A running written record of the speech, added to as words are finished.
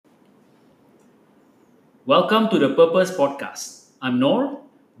Welcome to the Purpose Podcast. I'm Noor.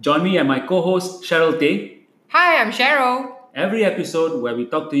 Join me and my co-host Cheryl Tay. Hi, I'm Cheryl. Every episode where we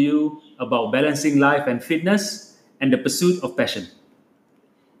talk to you about balancing life and fitness and the pursuit of passion.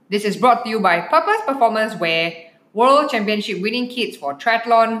 This is brought to you by Purpose Performance Wear, World Championship winning kits for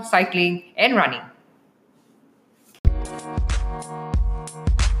triathlon, cycling, and running.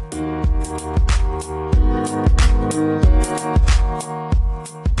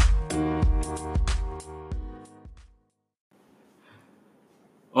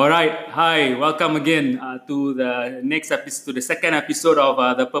 All right, hi, welcome again to the second episode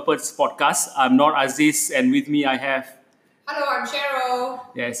of the Purpose Podcast. I'm Noor Aziz, and with me I have Hello, I'm Cheryl.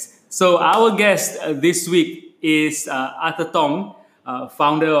 yes. So our guest this week is Arthur Tong,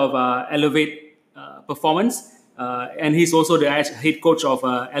 founder of Elevate Performance, and he's also the head coach of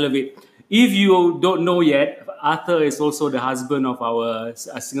Elevate. If you don't know yet, Arthur is also the husband of our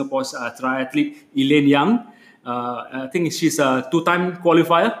Singapore's triathlete Elaine Young. I think she's a two-time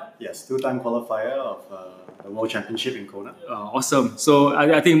qualifier. Yes, two-time qualifier of the World Championship in Kona. Awesome. So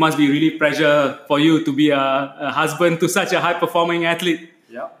I think it must be really pleasure for you to be a husband to such a high-performing athlete.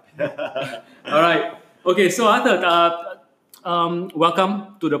 Yeah. All right. Okay. So Arthur,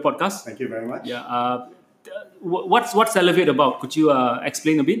 welcome to the podcast. Thank you very much. Yeah. What's Elevate about? Could you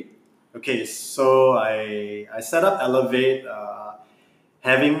explain a bit? Okay, so I set up Elevate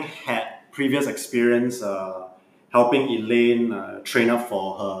having had previous experience helping Elaine train up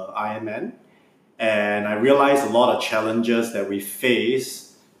for her Ironman. And I realized a lot of challenges that we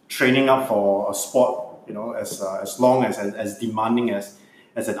face training up for a sport, as long as demanding as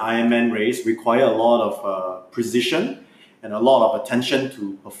an Ironman race, require a lot of precision and a lot of attention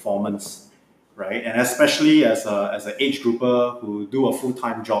to performance, right? And especially as an age grouper who do a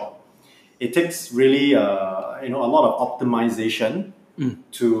full-time job, it takes really a lot of optimization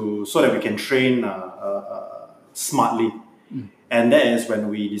so that we can train smartly. And that is when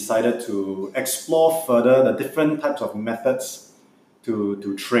we decided to explore further the different types of methods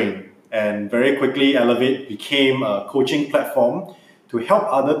to train. And very quickly, Elevate became a coaching platform to help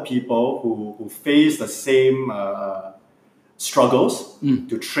other people who face the same struggles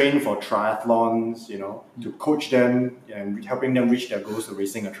to train for triathlons, to coach them and helping them reach their goals to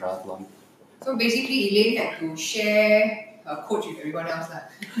racing a triathlon. So basically, Elaine had to share her coach with everyone else.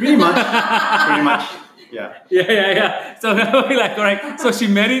 Pretty much. Yeah. Yeah. So like correct. So she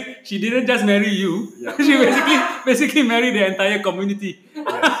didn't just marry you. Yeah. She basically married the entire community.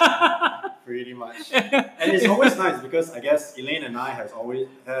 Yes, pretty much. And it's always nice because I guess Elaine and I have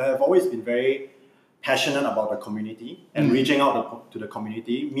always been very passionate about the community and reaching out to the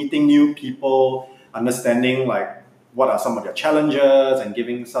community, meeting new people, understanding like what are some of their challenges and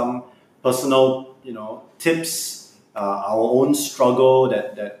giving some personal, tips, our own struggle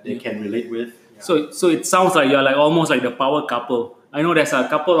that they can relate with. Yeah. So it sounds like you're like almost like the power couple. I know there's a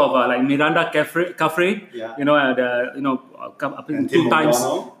couple of like Miranda Caffrey, Yeah. two times,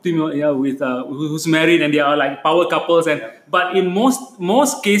 who's married and they are like power couples. And but in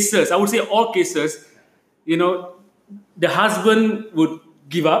most cases, I would say all cases, the husband would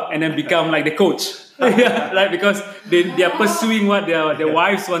give up and then become like the coach. Yeah, like because they are pursuing what their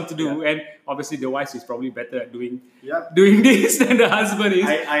wives want to do, and obviously the wife is probably better at doing this than the husband is.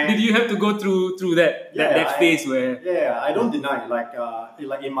 Did you have to go through that phase where? Yeah, I don't deny. Like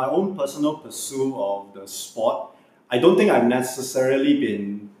in my own personal pursuit of the sport, I don't think I've necessarily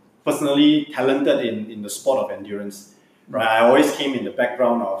been personally talented in the sport of endurance. Right, I always came in the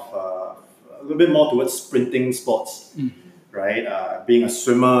background of a little bit more towards sprinting sports. Right, being a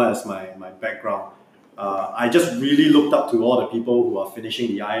swimmer as my background. I just really looked up to all the people who are finishing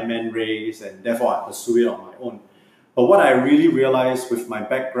the Ironman race, and therefore I pursue it on my own. But what I really realized with my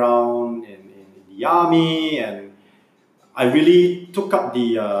background in the army, and I really took up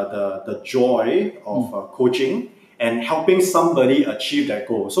the joy of coaching and helping somebody achieve that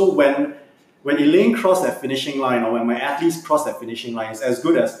goal. So when Elaine crossed that finishing line, or when my athletes cross that finishing line, it's as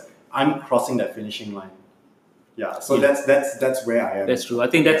good as I'm crossing that finishing line. Yeah, so that's where I am. That's true. I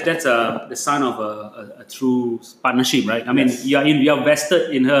think that's the sign of a true partnership, right? I mean, you're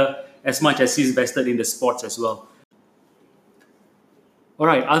vested in her as much as she's vested in the sports as well. All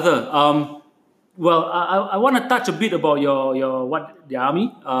right, Arthur. Well, I want to touch a bit about the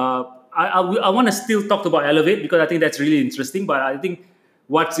army. I want to still talk about Elevate because I think that's really interesting. But I think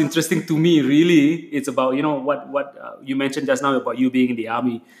what's interesting to me really is about what you mentioned just now about you being in the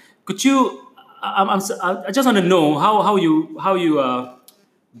army. Could you? I just want to know how you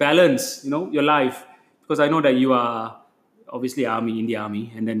balance your life, because I know that you are obviously in the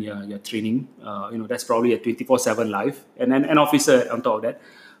army, and then you're training. That's probably a 24/7 life, and then an officer on top of that.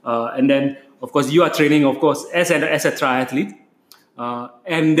 And then, of course, you are training, of course, as a triathlete.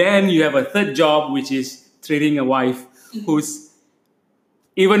 And then you have a third job, which is training a wife who's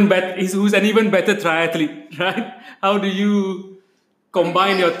who's an even better triathlete, right? How do you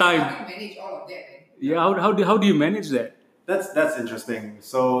combine your time? How do you manage all of that? Yeah, how do you manage that? That's interesting.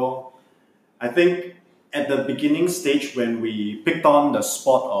 So I think at the beginning stage when we picked on the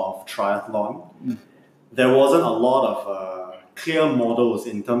sport of triathlon, there wasn't a lot of clear models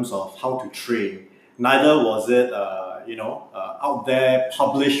in terms of how to train. Neither was it out there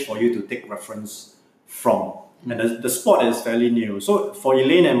published for you to take reference from. And the sport is fairly new. So for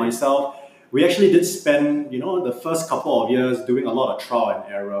Elaine and myself, we actually did spend the first couple of years doing a lot of trial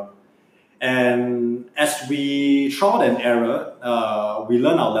and error. And as we tried and error, we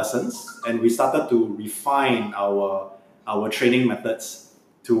learned our lessons and we started to refine our training methods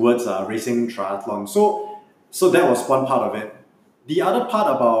towards racing triathlon. So that was one part of it. The other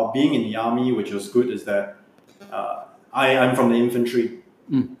part about being in the army, which was good, is that I'm from the infantry.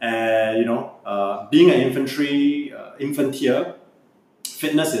 And being an infantier,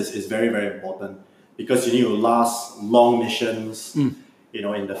 fitness is very, very important because you need to last long missions.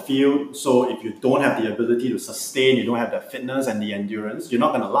 In the field. So if you don't have the ability to sustain, you don't have the fitness and the endurance, you're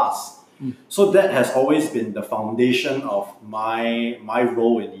not going to last. So that has always been the foundation of my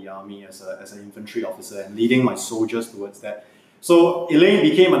role in the army as an infantry officer and leading my soldiers towards that. So Elaine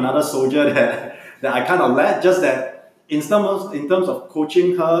became another soldier that I kind of led, just that in terms of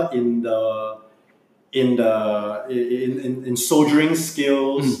coaching her in soldiering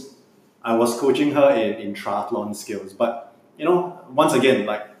skills, I was coaching her in triathlon skills. But once again,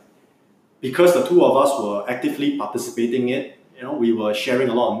 because the two of us were actively participating in it, we were sharing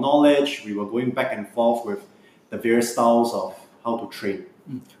a lot of knowledge. We were going back and forth with the various styles of how to train.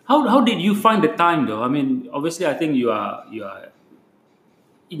 How did you find the time though? I mean, obviously, I think you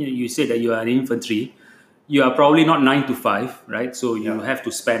said that you are an infantry. You are probably not 9 to 5, right? So you have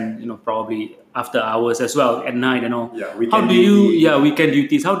to spend, probably after hours as well at night and all. Yeah, weekend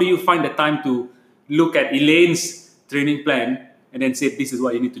duties. How do you find the time to look at Elaine's training plan and then say this is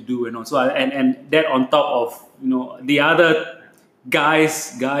what you need to do and also and that on top of the other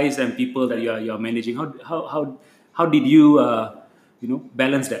guys and people that you're managing? How did you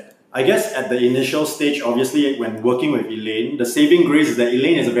balance that? I guess at the initial stage, obviously, when working with Elaine, the saving grace is that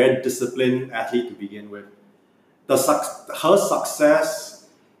Elaine is a very disciplined athlete to begin with. Her success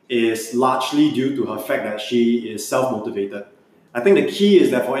is largely due to her fact that she is self-motivated. I think the key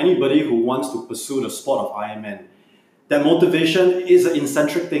is that for anybody who wants to pursue the sport of Ironman, that motivation is an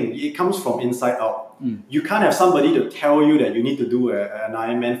eccentric thing. It comes from inside out. You can't have somebody to tell you that you need to do an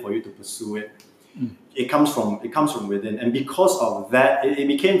Ironman for you to pursue it. It comes from within. And because of that, it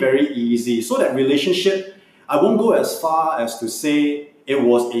became very easy. So that relationship, I won't go as far as to say it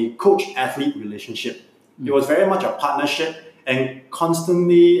was a coach-athlete relationship. It was very much a partnership and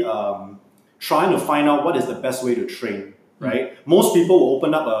constantly trying to find out what is the best way to train, right? Most people will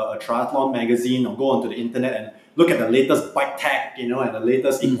open up a triathlon magazine or go onto the internet and look at the latest bike tech, and the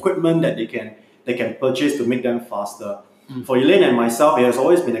latest equipment that they can purchase to make them faster. For Elaine and myself, it has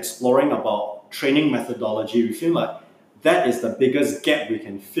always been exploring about training methodology. We feel like that is the biggest gap we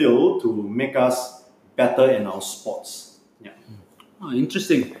can fill to make us better in our sports. Yeah. Oh,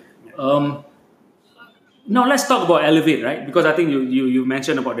 interesting. Now let's talk about Elevate, right? Because I think you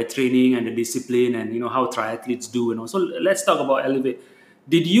mentioned about the training and the discipline and how triathletes do and all. So let's talk about Elevate.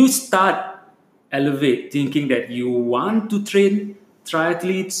 Did you start Elevate thinking that you want to train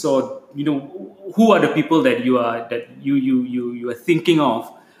triathletes, or who are the people that you are thinking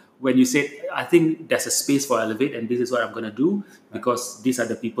of when you said, I think there's a space for Elevate and this is what I'm going to do, because these are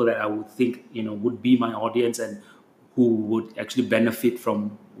the people that I would think would be my audience and who would actually benefit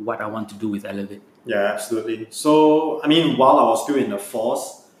from what I want to do with Elevate? Yeah, absolutely. So, I mean, while I was still in the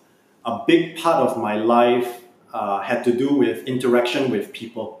force, a big part of my life had to do with interaction with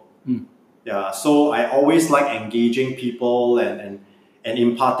people. Yeah, so I always like engaging people and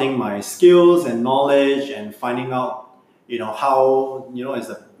imparting my skills and knowledge and finding out, how,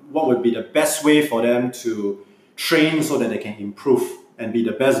 what would be the best way for them to train so that they can improve and be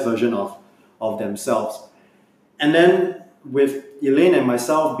the best version of themselves. And then with Elaine and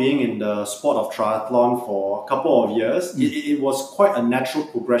myself being in the sport of triathlon for a couple of years, it was quite a natural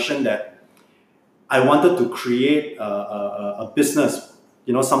progression that I wanted to create a business,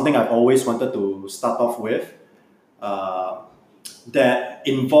 something I've always wanted to start off with, that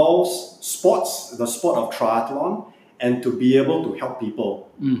involves sports, the sport of triathlon, and to be able to help people,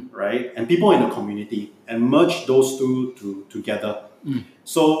 right? And people in the community, and merge those two together.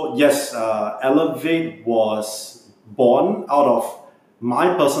 So yes, Elevate was born out of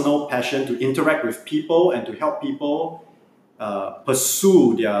my personal passion to interact with people and to help people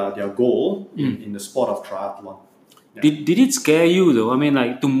pursue their goal in the sport of triathlon. Yeah. Did it scare you though? I mean,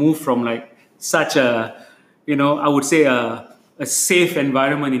 like to move from like such a, I would say a safe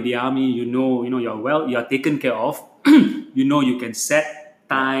environment in the army. You're taken care of. You can set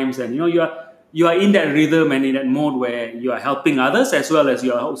times, and you are in that rhythm and in that mode where you are helping others as well as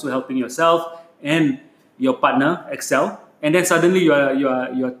you are also helping yourself and your partner excel. And then suddenly you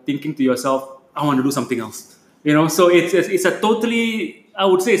are thinking to yourself, I want to do something else. So it's a totally, I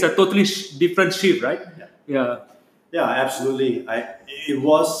would say it's a totally different shift, right? Yeah. Yeah, absolutely. It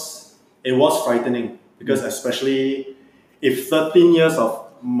was frightening because especially if 13 years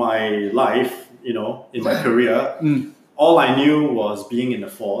of my life, in my career, all I knew was being in the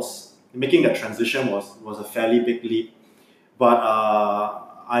force. Making that transition was a fairly big leap. But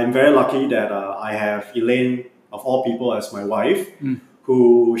I'm very lucky that I have Elaine, of all people, as my wife,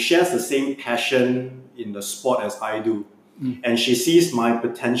 who shares the same passion in the sport as I do. And she sees my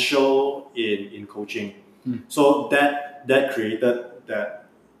potential in coaching. So that created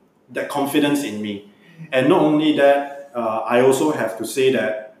that confidence in me. And not only that, I also have to say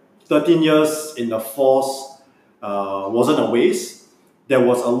that 13 years in the force wasn't a waste. There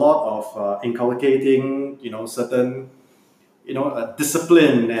was a lot of inculcating, certain,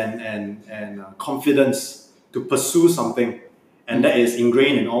 discipline and confidence to pursue something. And that is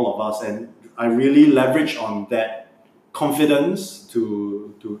ingrained in all of us. And I really leverage on that confidence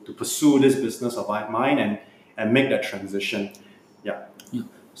to pursue this business of mine and make that transition. Yeah.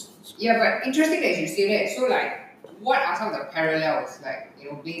 Yeah, but interesting that you say that. So like, what are some of the parallels, like,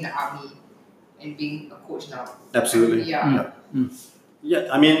 being in the army and being a coach now? Absolutely. Yeah. Yeah,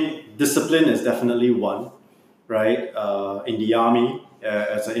 I mean, discipline is definitely one, right? In the army,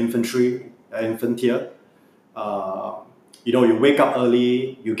 as an infantier, you wake up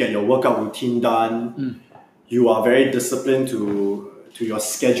early, you get your workout routine done. You are very disciplined to your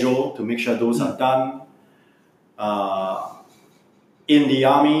schedule to make sure those are done. In the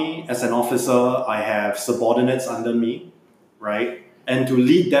army, as an officer, I have subordinates under me, right? And to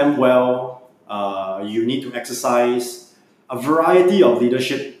lead them well, you need to exercise a variety of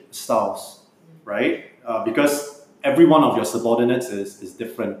leadership styles, right? Because every one of your subordinates is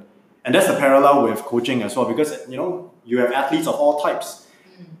different. And that's a parallel with coaching as well, because you have athletes of all types,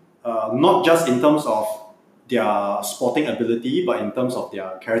 not just in terms of their sporting ability, but in terms of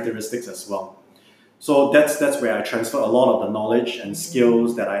their characteristics as well. So that's where I transfer a lot of the knowledge and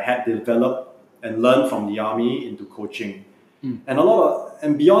skills that I had developed and learned from the army into coaching.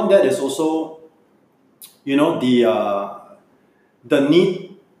 And beyond that is also, the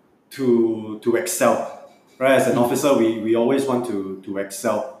need to excel, right? As an officer, we always want to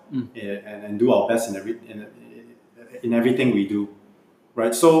excel and do our best in everything we do,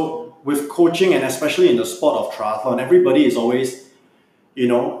 right? So with coaching, and especially in the sport of triathlon, everybody is always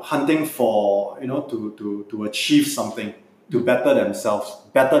hunting for, to achieve something, to better themselves,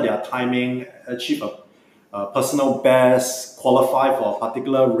 better their timing, achieve a personal best, qualify for a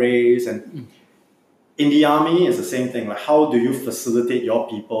particular race. And in the army, it's the same thing. Like, how do you facilitate your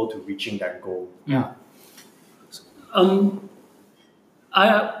people to reaching that goal? Yeah.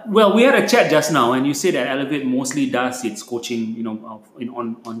 Well, we had a chat just now, and you said that Elevate mostly does its coaching,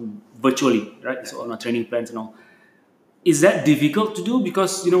 on virtually, right? So on our training plans and all. Is that difficult to do?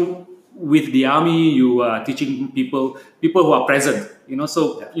 Because with the army, you are teaching people who are present.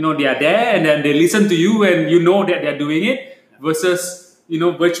 So they are there and then they listen to you, and that they're doing it. Versus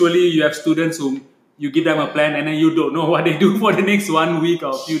virtually, you have students whom you give them a plan, and then you don't know what they do for the next 1 week or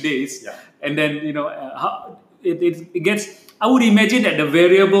a few days. Yeah. And then how it gets. I would imagine that the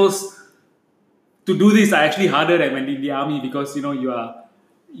variables to do this are actually harder than when in the army, because you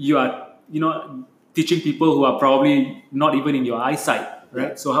are teaching people who are probably not even in your eyesight, right?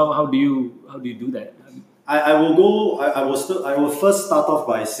 Yeah. So how do you do that? I will first start off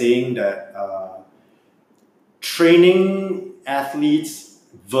by saying that training athletes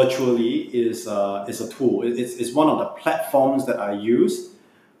virtually is a tool. It's one of the platforms that I use,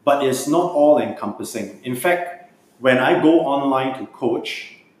 but it's not all encompassing. In fact, when I go online to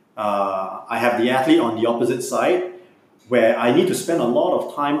coach, I have the athlete on the opposite side, where I need to spend a lot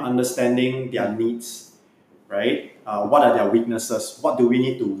of time understanding their needs, right? What are their weaknesses? What do we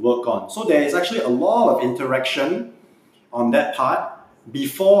need to work on? So there is actually a lot of interaction on that part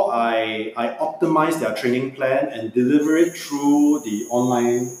before I optimize their training plan and deliver it through the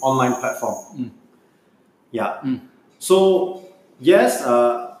online platform. Yeah. So yes,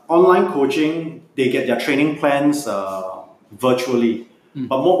 online coaching, they get their training plans virtually.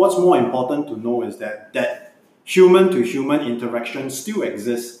 But what's more important to know is that human to human interaction still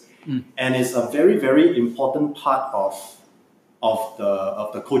exists, and it's a very, very important part of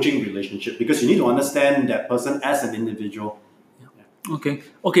the coaching relationship, because you need to understand that person as an individual.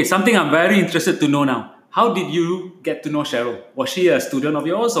 Okay. Something I'm very interested to know now. How did you get to know Cheryl? Was she a student of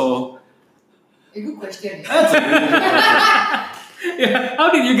yours, or? A good question. That's a really good question. Yeah.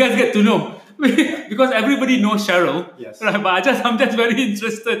 How did you guys get to know? Because everybody knows Cheryl, Yes. right? But I'm just very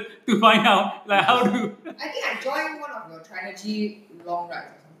interested to find out, like, how do? I think I joined one of your trilogy long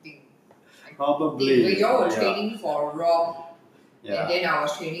rides or something. Probably. Where you all were Yeah. training for Rock, Yeah. and then I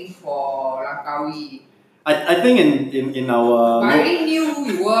was training for Langkawi. I think in our But I already knew who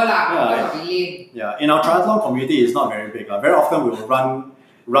you were because of Elaine. yeah, in our triathlon community, it's not very big. Very often we will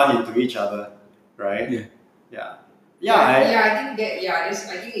run into each other, right? I think that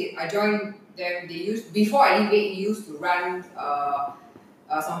I joined them. They used before I did weight, he used to run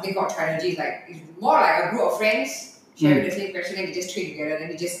something called trilogy. It's more like a group of friends sharing the same passion, and they just train together. Then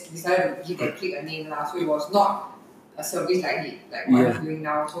they just decided to click a name so it was not a service what I'm doing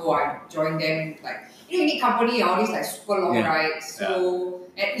now. So I joined them. You need company and all these super long rides. So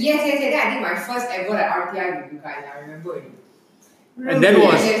and yes. Then I did my first ever RTI with you guys. I remember it. And that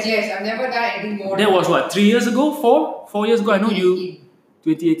was yes. I've never done anything more. That was what, 3 years ago? 4 years ago? I know you.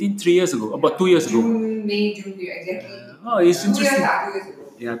 2018, 3 years ago, about 2 years ago. June, exactly. Oh, it's 2 years, interesting. 2 years ago.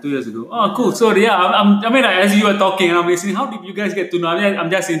 Yeah, 2 years ago. Oh, cool. So as you were talking, I'm listening. How did you guys get to know? I'm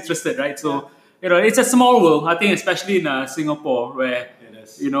just interested, right? So it's a small world. I think, especially in Singapore, where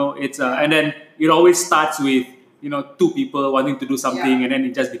it's and then it always starts with 2 people wanting to do something, and then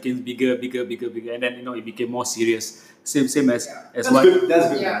it just becomes bigger, and then it became more serious. Same as That's what. good. That's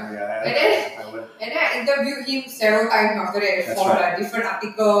good. Yeah. And then I interviewed him several times after that for different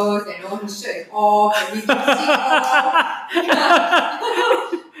articles, and his shirt is off, and we can see it off.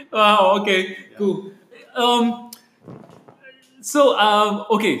 Wow. Okay. Cool.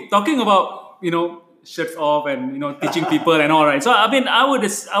 Okay. Talking about shirts off and teaching people and all, right. So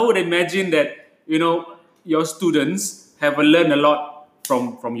I would imagine that your students have learned a lot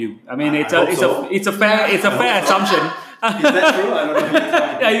from you. It's a fair assumption. Is that true? I don't know.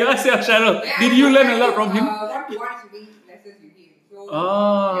 Yeah, you asked Cheryl. Did you learn a lot from him? One-to-one swimming lessons with him. So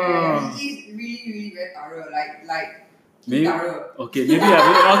he's really, really very thorough. Maybe, thorough. Okay, maybe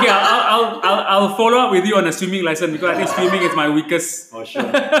I'll follow up with you on a swimming lesson, because I think swimming is my weakest. Oh, sure.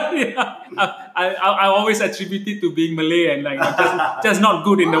 I always attribute it to being Malay and just not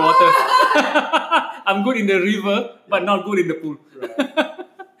good in the water. I'm good in the river, but not good in the pool. Right.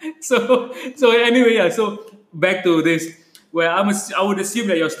 So anyway, so back to this, where I would assume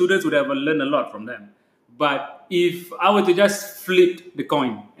that your students would have learned a lot from them. But if I were to just flip the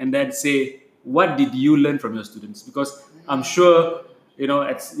coin and then say, what did you learn from your students? Because I'm sure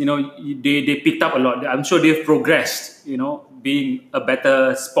they picked up a lot. I'm sure they've progressed. Being a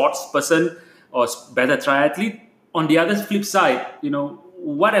better sports person or better triathlete. On the other flip side,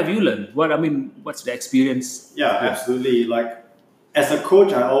 what have you learned? What's the experience? Yeah, absolutely. As a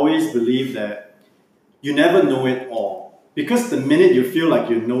coach, I always believe that you never know it all, because the minute you feel like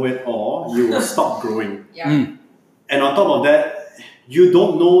you know it all, you will stop growing. And on top of that, you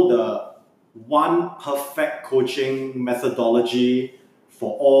don't know the one perfect coaching methodology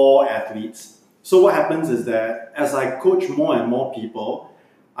for all athletes. So what happens is that as I coach more and more people,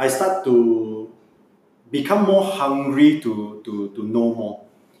 I start to become more hungry to know more.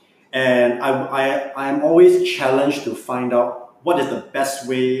 And I am always challenged to find out what is the best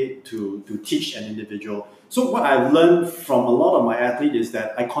way to teach an individual. So what I've learned from a lot of my athletes is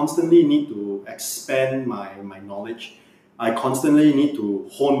that I constantly need to expand my knowledge. I constantly need to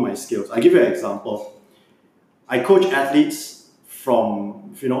hone my skills. I give you an example. I coach athletes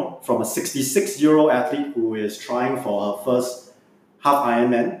from a 66-year-old athlete who is trying for her first half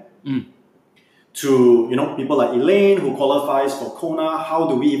Ironman, to people like Elaine, who qualifies for Kona. How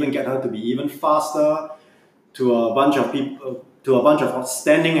do we even get her to be even faster? To a bunch of people, to a bunch of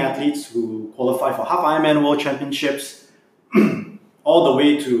outstanding athletes who qualify for half Ironman World Championships, all the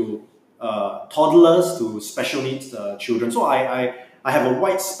way to toddlers to special needs children. So I have a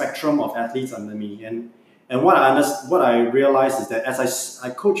wide spectrum of athletes under me, and what I realize is that as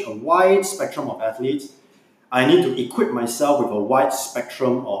I coach a wide spectrum of athletes, I need to equip myself with a wide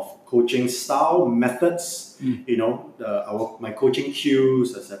spectrum of coaching style, methods, my coaching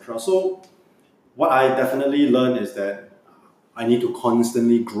cues, etc. So what I definitely learned is that I need to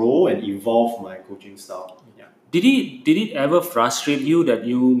constantly grow and evolve my coaching style. Yeah. Did it ever frustrate you that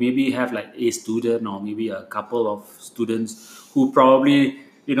you maybe have a student or maybe a couple of students who probably,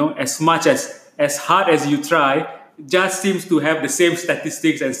 as hard as you try, just seems to have the same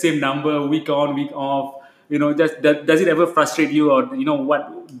statistics and same number week on, week off, does it ever frustrate you, or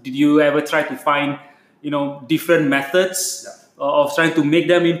what did you ever try to find different methods of trying to make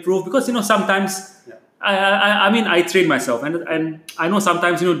them improve? Because sometimes I mean, I train myself, and I know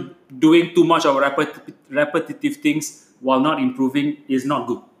sometimes doing too much of repetitive things while not improving is not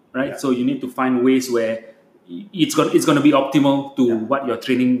good, right? So you need to find ways where it's going to be optimal to what your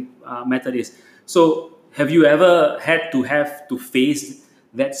training method is. So have you ever had to face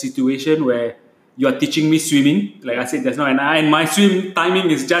that situation where you're teaching me swimming, like I said just now, and my swim timing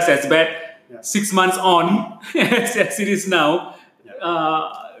is just as bad 6 months on as it is now?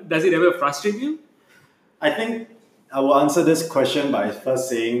 Does it ever frustrate you? I think I will answer this question by first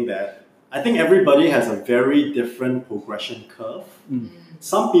saying that I think everybody has a very different progression curve.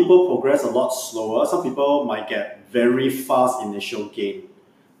 Some people progress a lot slower. Some people might get very fast initial gain.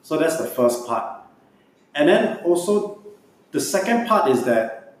 So that's the first part. And then also the second part is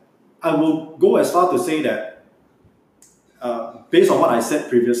that I will go as far to say that based on what I said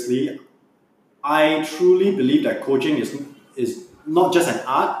previously, I truly believe that coaching is not just an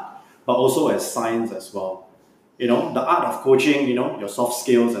art, but also a science as well. The art of coaching, your soft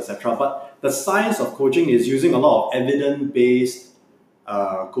skills, etc. But the science of coaching is using a lot of evidence-based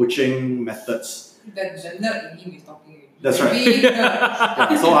coaching methods. The nerd in him is talking. That's right. Big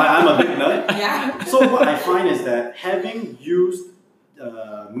nerd. So I'm a big nerd. Yeah. So what I find is that having used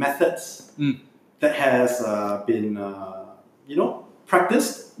methods that has been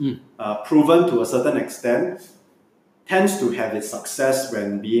practiced, proven to a certain extent, tends to have its success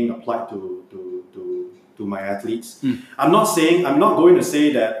when being applied to my athletes. I'm not going to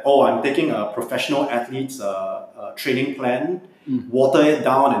say that, I'm taking a professional athlete's training plan, water it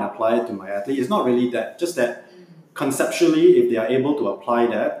down and apply it to my athlete. It's not really that. Just that conceptually, if they are able to apply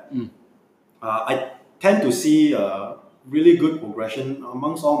that, I tend to see really good progression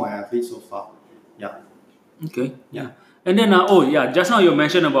amongst all my athletes so far. Yeah. Okay. Yeah. And then, just now you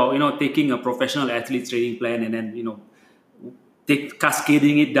mentioned about taking a professional athlete's training plan and then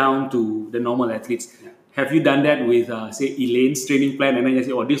cascading it down to the normal athletes. Yeah. Have you done that with say Elaine's training plan, and then you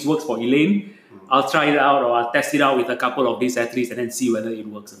say, this works for Elaine, I'll try it out, or I'll test it out with a couple of these athletes and then see whether it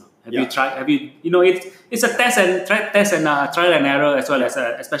works or not? Have you tried? Have you? It's a test and trial and error as well, as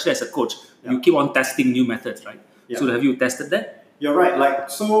especially as a coach. You keep on testing new methods, right? So have you tested that? You're right.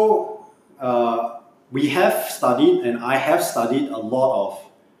 We have studied, and I have studied a lot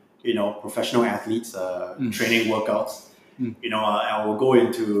of professional athletes training workouts. I will go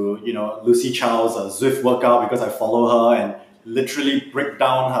into Lucy Chow's Zwift workout because I follow her, and literally break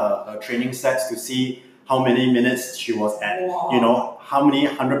down her training sets to see how many minutes she was at, how many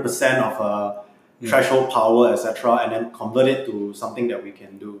 100% of her threshold power, etc., and then convert it to something that we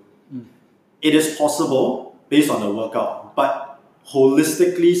can do. It is possible based on the workout, but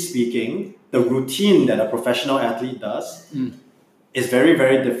holistically speaking, the routine that a professional athlete does is very,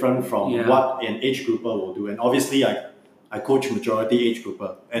 very different from what an age grouper will do. And obviously, I coach majority age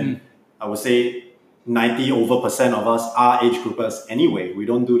grouper, and I would say 90% of us are age groupers anyway. We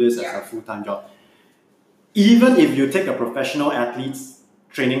don't do this as a full-time job. Even if you take a professional athlete's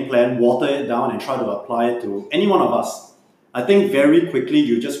training plan, water it down, and try to apply it to any one of us, I think very quickly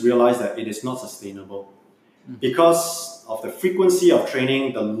you just realize that it is not sustainable. Because of the frequency of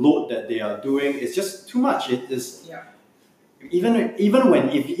training, the load that they are doing is just too much. It is even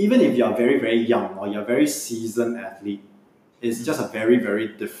if you are very, very young or you're a very seasoned athlete, it's just a very, very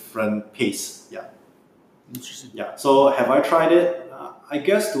different pace. Yeah. Interesting. Yeah. So have I tried it? I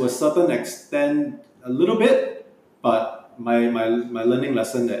guess to a certain extent, a little bit, but my learning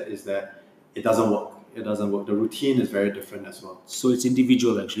lesson is that it doesn't work. It doesn't work. The routine is very different as well. So it's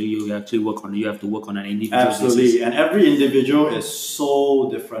individual actually. You have to work on an individual Absolutely. basis. And every individual is so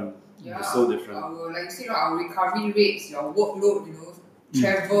different. Yeah. It's so different. Our recovery rates, your workload,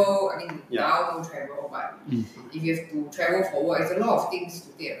 travel. I mean, now no travel, but if you have to travel for work, it's a lot of things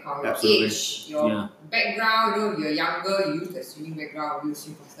to take account. Your Absolutely. age, your background. You're younger, you use the swimming background, you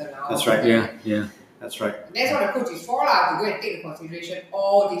swim faster now. That's right. Yeah. That's right. That's what the coach is for, to go and take into consideration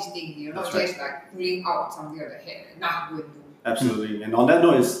all these things. You're not That's just like pulling out something on the head and go and do. Absolutely. And on that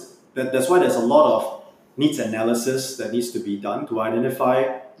note, that's why there's a lot of needs analysis that needs to be done to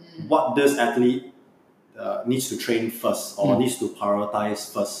identify what this athlete needs to train first or needs to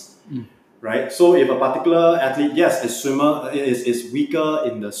prioritize first. Right? So if a particular athlete, a swimmer is weaker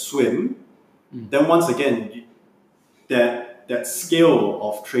in the swim, then once again, that scale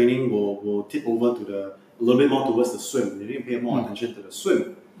of training will tip over to a little bit more towards the swim. You need to pay more attention to the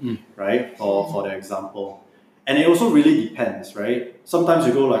swim, right? For the example. And it also really depends, right? Sometimes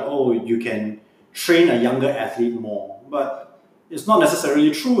you go like, you can train a younger athlete more, but it's not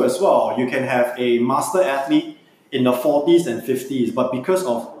necessarily true as well. You can have a master athlete in the 40s and 50s, but because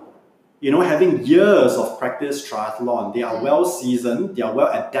of having years of practice triathlon, they are well seasoned, they are well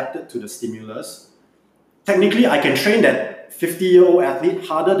adapted to the stimulus. Technically, I can train that 50-year-old athlete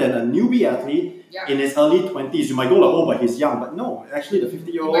harder than a newbie athlete in his early 20s. You might go like, oh, but he's young. But no, actually the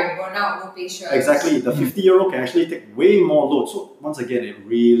 50-year-old... You might burn out, no patience. Exactly. The 50-year-old can actually take way more load. So once again, it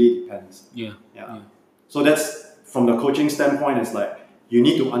really depends. Yeah. So that's, from the coaching standpoint, it's like, you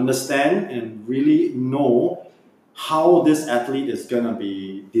need to understand and really know how this athlete is going to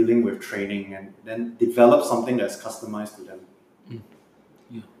be dealing with training, and then develop something that's customized to them.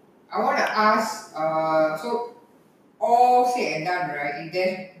 I want to ask, so all said and done,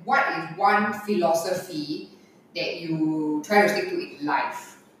 right? What is one philosophy that you try to stick to in life?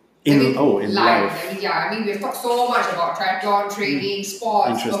 In life. I mean, we've talked so much about triathlon, training,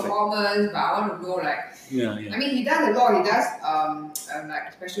 sports, performance, but I want to know, I mean, he does a lot. He does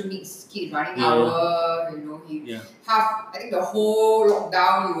like special needs kids running hour. I think the whole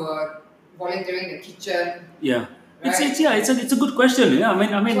lockdown you were volunteering in the kitchen. Yeah. Right? It's a good question. Yeah,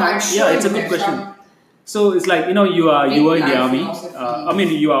 I mean, so it's a good question. So it's like, you were in the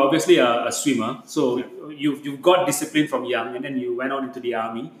army. You are obviously a swimmer. So you've got discipline from young, and then you went on into the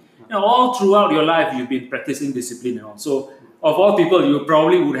army. All throughout your life, you've been practicing discipline and all. So of all people, you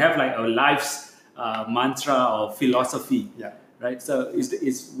probably would have like a life's mantra or philosophy. Yeah. Right. So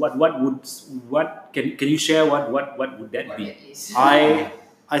can you share what would that be?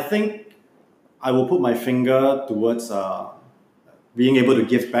 I think I will put my finger towards being able to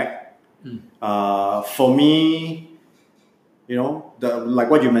give back. For me, like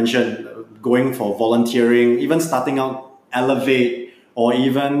what you mentioned, going for volunteering, even starting out Elevate, or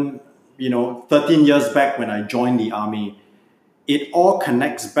even 13 years back when I joined the army, it all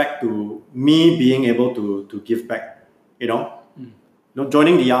connects back to me being able to give back.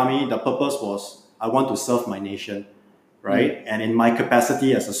 Joining the army, the purpose was I want to serve my nation, right? And in my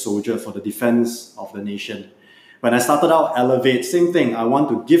capacity as a soldier for the defense of the nation. When I started out Elevate, same thing. I want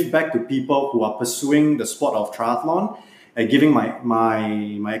to give back to people who are pursuing the sport of triathlon and giving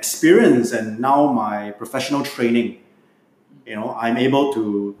my experience and now my professional training. I'm able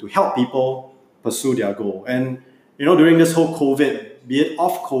to help people pursue their goal. And during this whole COVID, be it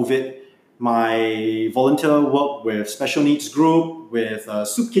off COVID, my volunteer work with special needs group, with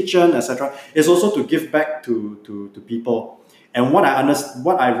soup kitchen, etc., is also to give back to people. And what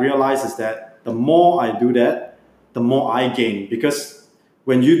I realize is that the more I do that, the more I gain. Because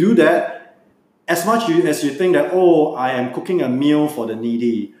when you do that, as much as you think that, I am cooking a meal for the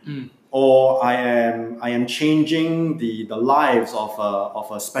needy, or I am changing the lives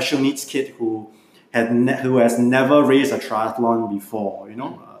of a special needs kid who has never raced a triathlon before.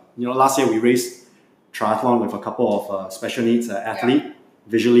 Last year we raced triathlon with a couple of special needs athlete,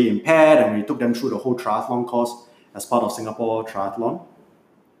 visually impaired, and we took them through the whole triathlon course as part of Singapore Triathlon.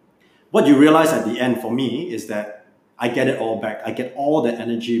 What you realize at the end for me is that I get it all back. I get all the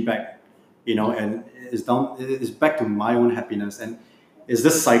energy back, and it's back to my own happiness. And it's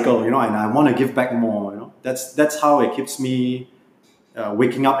this cycle, and I want to give back more. That's how it keeps me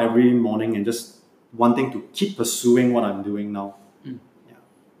waking up every morning and just wanting to keep pursuing what I'm doing now.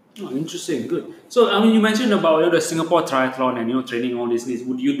 Oh, interesting, good. So you mentioned about the Singapore Triathlon and training all these things.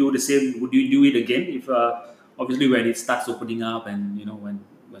 Would you do the same? Would you do it again if obviously when it starts opening up and when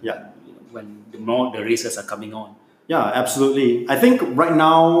the races are coming on? Yeah, absolutely. I think right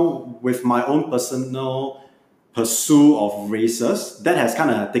now with my own personal pursuit of races, that has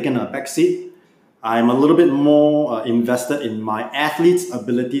kind of taken a backseat. I'm a little bit more invested in my athletes'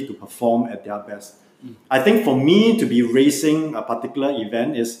 ability to perform at their best. I think for me to be racing a particular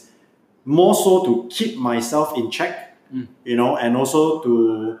event is more so to keep myself in check, and also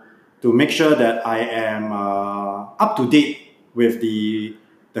to make sure that I am up to date with the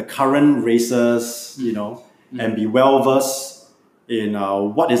current races, and be well versed in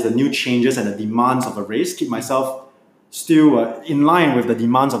what is the new changes and the demands of the race. Keep myself still in line with the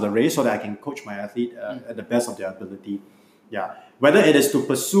demands of the race so that I can coach my athlete at the best of their ability. Yeah. Whether it is to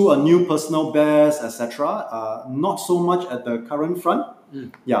pursue a new personal best, etc., not so much at the current front.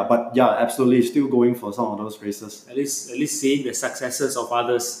 Yeah, but absolutely, still going for some of those races. At least seeing the successes of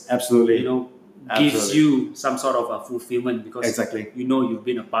others. Absolutely. Gives you some sort of a fulfillment because you've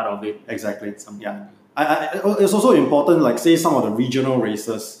been a part of it. Exactly. It's also important, like say some of the regional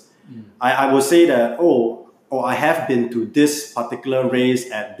races. I would say that I have been to this particular race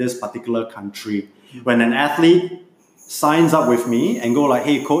at this particular country. When an athlete signs up with me and go like,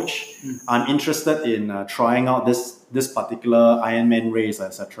 hey coach, I'm interested in trying out this particular Ironman race,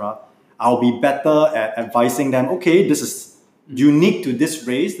 etc., I'll be better at advising them, okay, this is unique to this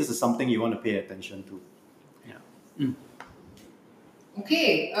race, this is something you want to pay attention to. Yeah.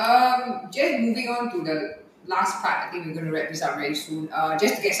 Okay, just moving on to the last part. I think we're going to wrap this up very soon.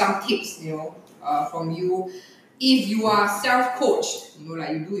 Just to get some tips, from you. If you are self-coached, like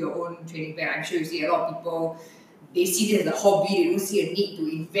you do your own training plan, I'm sure you see a lot of people, they see this as a hobby, they don't see a need to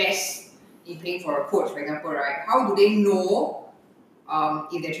invest in paying for a coach, for example, right? How do they know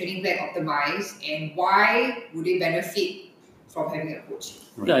if their training plan optimized, and why would they benefit from having a coach?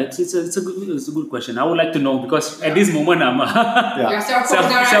 Right. Yeah, it's a good question. I would like to know, because at this moment I'm You're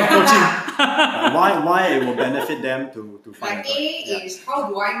self-coaching. Why it will benefit them to find like is how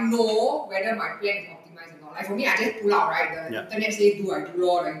do I know whether my plan is optimized or not? Like for me, I just pull out, right? The internet say do, I do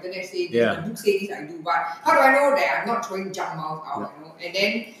law. The internet say this, the book say this, I do. But how do I know that I'm not throwing junk mouth out? And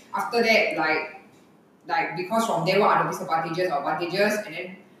then after that, like because from there, what are the disadvantages or advantages? And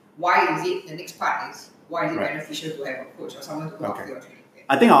then why is it, the next part is, why is it beneficial to have a coach or someone to look after your training?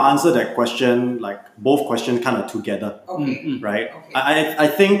 I think I'll answer that question, like both questions kind of together. Okay. Right? Okay. I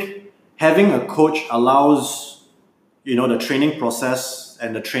think having a coach allows, the training process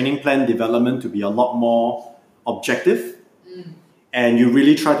and the training plan development to be a lot more objective. And you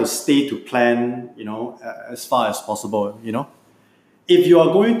really try to stay to plan, as far as possible, If you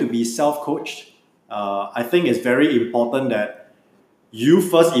are going to be self-coached, I think it's very important that you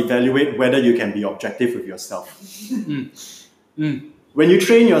first evaluate whether you can be objective with yourself. When you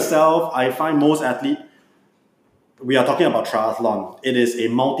train yourself, I find most athletes, we are talking about triathlon. It is a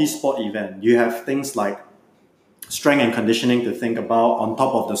multi-sport event. You have things like strength and conditioning to think about on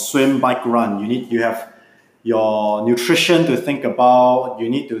top of the swim, bike, run. You have your nutrition to think about. You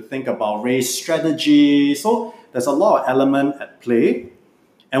need to think about race strategy. So there's a lot of element at play.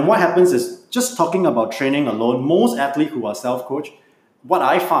 And what happens is, just talking about training alone, most athletes who are self-coached, what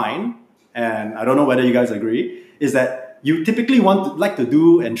I find, and I don't know whether you guys agree, is that you typically like to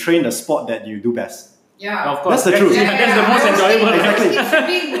do and train the sport that you do best. Yeah, of course. That's the truth. That's the most enjoyable. Exactly.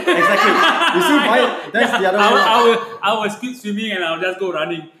 You see, that's the other way. I will skip swimming and I'll just go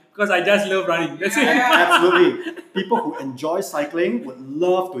running because I just love running. That's it. Absolutely. People who enjoy cycling would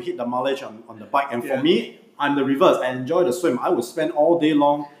love to hit the mileage on the bike. And for me, I'm the reverse. I enjoy the swim. I would spend all day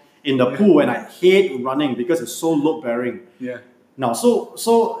long in the pool, and I hate running because it's so load bearing. Yeah. Now,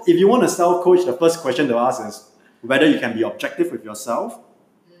 so if you want to self-coach, the first question to ask is whether you can be objective with yourself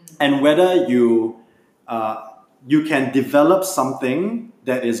and whether you can develop something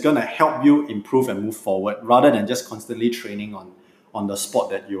that is going to help you improve and move forward rather than just constantly training on the sport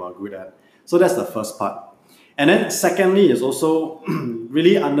that you are good at. So that's the first part. And then secondly is also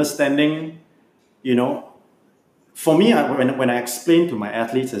really understanding, for me, when I explain to my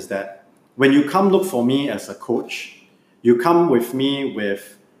athletes is that when you come look for me as a coach, you come with me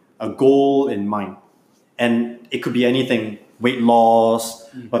with a goal in mind. And it could be anything, weight loss,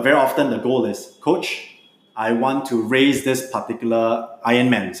 but very often the goal is, coach, I want to raise this particular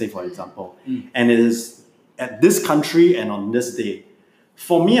Ironman, say for example, and it is at this country and on this day.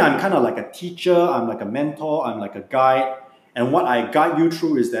 For me, I'm kind of like a teacher, I'm like a mentor, I'm like a guide. And what I guide you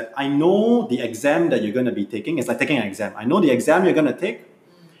through is that I know the exam that you're going to be taking. It's like taking an exam. I know the exam you're going to take.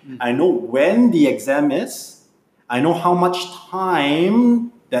 I know when the exam is. I know how much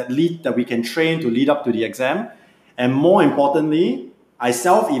time that we can train to lead up to the exam. And more importantly, I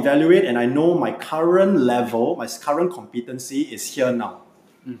self-evaluate and I know my current level, my current competency is here now.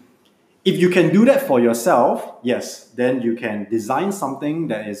 If you can do that for yourself, yes, then you can design something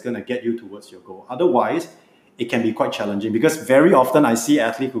that is going to get you towards your goal. Otherwise, it can be quite challenging because very often I see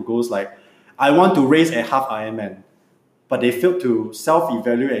athletes who goes like, I want to race a half Ironman, but they fail to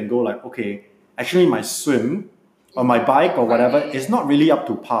self-evaluate and go like, okay, actually my swim or my bike or whatever is not really up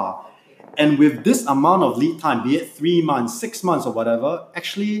to par. And with this amount of lead time, be it 3 months, 6 months or whatever,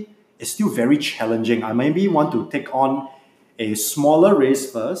 actually it's still very challenging. I maybe want to take on a smaller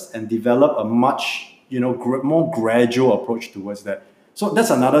race first and develop a much, more gradual approach towards that. So that's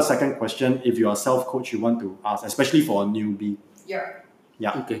another second question if you are self-coach you want to ask, especially for a newbie. Yeah.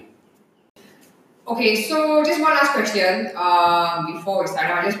 Okay, so just one last question before we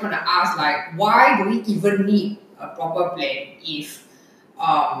start. I just want to ask, why do we even need a proper plan if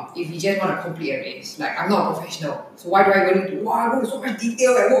you just want to complete a race? I'm not a professional, so why do I even need to go into so much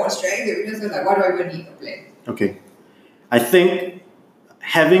detail and work on strength and weaknesses? Why do I even need a plan? Okay, I think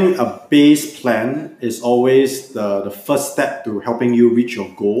having a base plan is always the first step to helping you reach your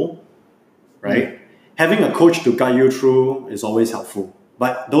goal, right? Having a coach to guide you through is always helpful.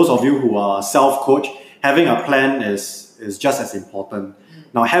 But those of you who are self-coached, having a plan is just as important.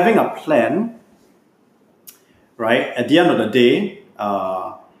 Now, having a plan, right, at the end of the day,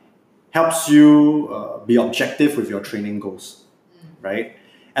 helps you be objective with your training goals. right?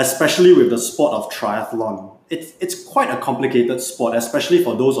 Especially with the sport of triathlon. It's quite a complicated sport, especially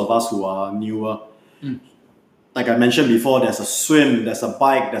for those of us who are newer. Like I mentioned before, there's a swim, there's a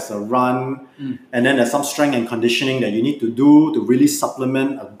bike, there's a run, and then there's some strength and conditioning that you need to do to really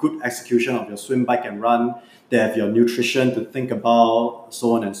supplement a good execution of your swim, bike, and run. They have your nutrition to think about,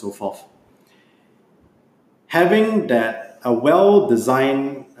 so on and so forth. Having a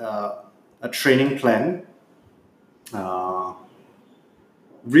well-designed a training plan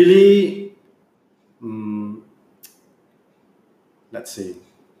really, let's see.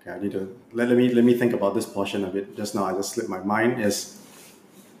 Okay, I need to let me think about this portion a bit. Just now, I just slipped my mind. Is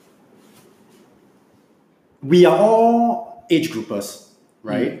we are all age groupers,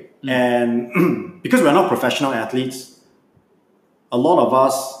 right? And because we're not professional athletes, a lot of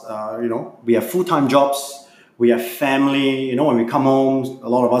us, we have full-time jobs, we have family. When we come home, a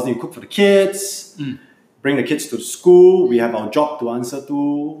lot of us need to cook for the kids, bring the kids to school. We have our job to answer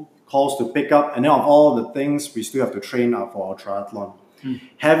to, calls to pick up, and then of all the things, we still have to train for our triathlon.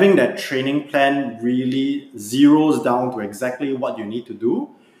 Having that training plan really zeroes down to exactly what you need to do,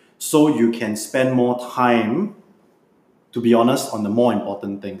 so you can spend more time, to be honest, on the more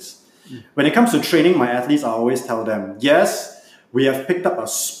important things. When it comes to training my athletes, I always tell them, yes, we have picked up a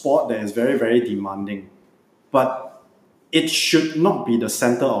sport that is very, very demanding, but it should not be the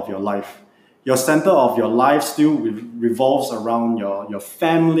center of your life. Your center of your life still revolves around your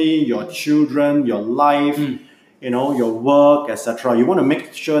family, your children, your life, your work, etc. You want to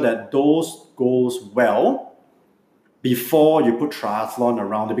make sure that those goes well before you put triathlon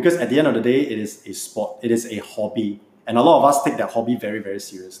around it, because at the end of the day, it is a sport, it is a hobby, and a lot of us take that hobby very, very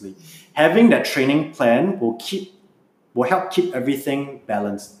seriously. Having that training plan will help keep everything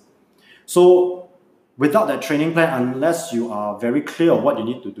balanced. So without that training plan, unless you are very clear of what you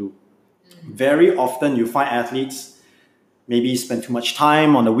need to do, very often you find athletes maybe spend too much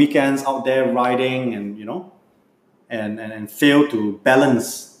time on the weekends out there riding and fail to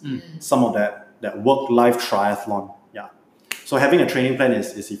balance some of that work-life triathlon. Yeah. So having a training plan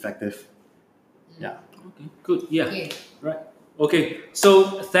is effective. Yeah. Okay, good. Yeah. Okay. Right. Okay.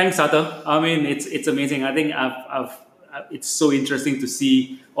 So thanks, Arthur. I mean, it's amazing. I think it's so interesting to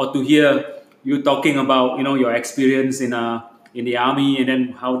see or to hear you talking about your experience in the army, and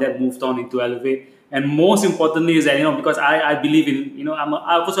then how that moved on into Elevate. And most importantly is that because I believe in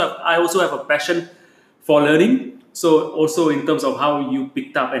I also have a passion for learning. So also in terms of how you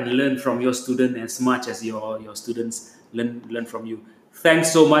picked up and learned from your student as much as your students learn from you.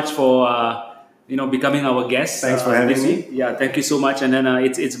 Thanks so much for becoming our guest. Thanks for having me. Yeah, thank you so much. And then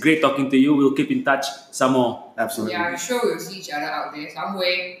it's great talking to you. We'll keep in touch some more. Absolutely. Yeah, I'm sure we'll see each other out there some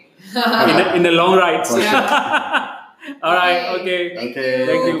way. in the long rides. Yeah. All right. Okay. Thank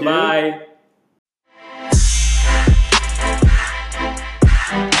you. Bye.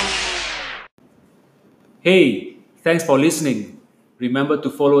 Hey, thanks for listening. Remember to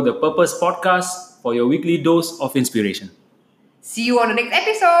follow the Purpose Podcast for your weekly dose of inspiration. See you on the next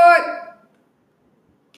episode.